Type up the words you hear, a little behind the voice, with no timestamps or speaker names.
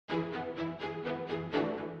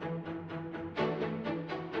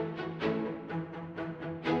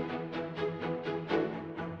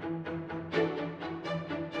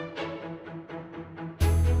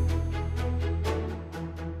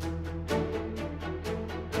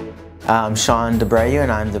I'm Sean DeBreyu,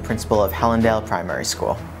 and I'm the principal of Helendale Primary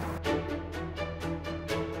School.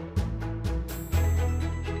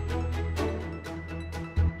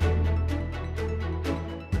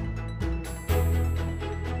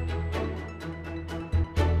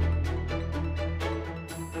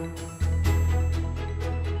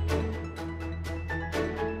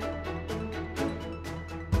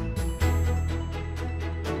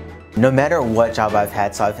 No matter what job I've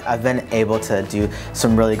had, so I've been able to do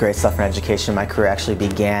some really great stuff in education. My career actually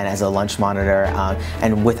began as a lunch monitor,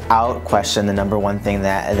 and without question, the number one thing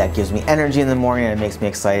that gives me energy in the morning and makes me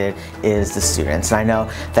excited is the students. And I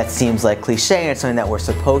know that seems like cliche, and it's something that we're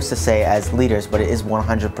supposed to say as leaders, but it is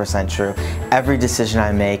 100% true. Every decision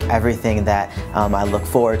I make, everything that I look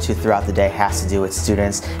forward to throughout the day has to do with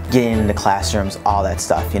students, getting into classrooms, all that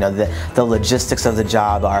stuff. You know, the logistics of the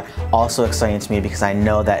job are also exciting to me because I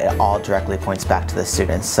know that it all directly points back to the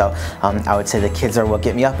students. So I would say the kids are what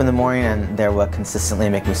get me up in the morning, and they're what consistently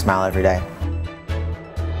make me smile every day.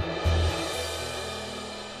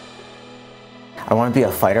 I want to be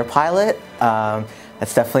a fighter pilot.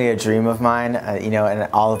 That's definitely a dream of mine, you know, and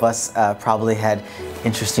all of us probably had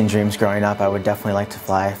interesting dreams growing up. I would definitely like to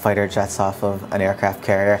fly fighter jets off of an aircraft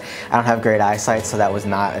carrier. I don't have great eyesight, so that was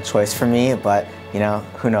not a choice for me, but you know,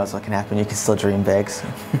 who knows what can happen. You can still dream big.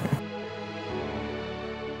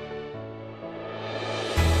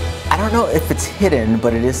 I don't know if it's hidden,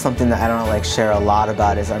 but it is something that I don't like share a lot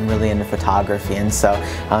about. Is I'm really into photography, and so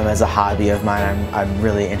as a hobby of mine, I'm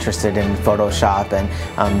really interested in Photoshop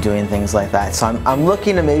and doing things like that. So I'm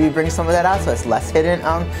looking to maybe bring some of that out so it's less hidden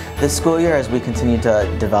this school year as we continue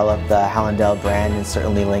to develop the Helendale brand and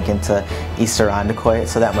certainly link into East Irondequoit.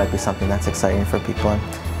 So that might be something that's exciting for people, and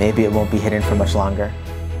maybe it won't be hidden for much longer.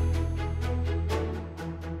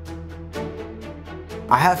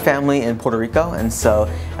 I have family in Puerto Rico, and so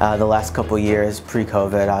the last couple years,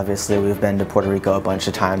 pre-COVID, obviously, we've been to Puerto Rico a bunch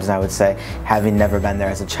of times, and I would say, having never been there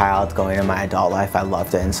as a child, going in my adult life, I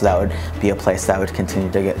loved it, and so that would be a place that I would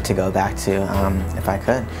continue to go back to if I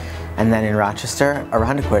could. And then in Rochester,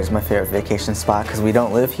 Irondequoit is my favorite vacation spot because we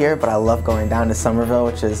don't live here, but I love going down to Somerville,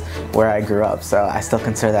 which is where I grew up, so I still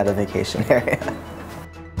consider that a vacation area.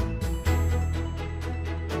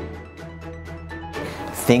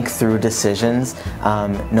 Think through decisions,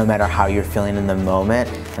 no matter how you're feeling in the moment.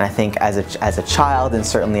 And I think as a child and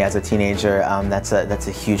certainly as a teenager, that's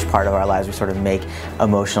a huge part of our lives. We sort of make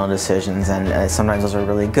emotional decisions, and sometimes those are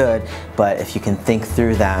really good, but if you can think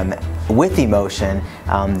through them with emotion,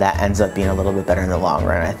 that ends up being a little bit better in the long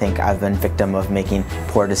run. I think I've been victim of making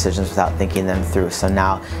poor decisions without thinking them through. So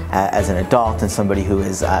now, as an adult and somebody who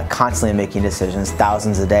is constantly making decisions,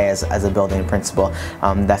 thousands a day as a building principal,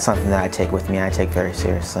 that's something that I take with me and I take very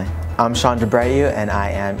seriously. I'm Sean DeBreyu, and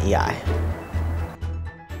I am EI.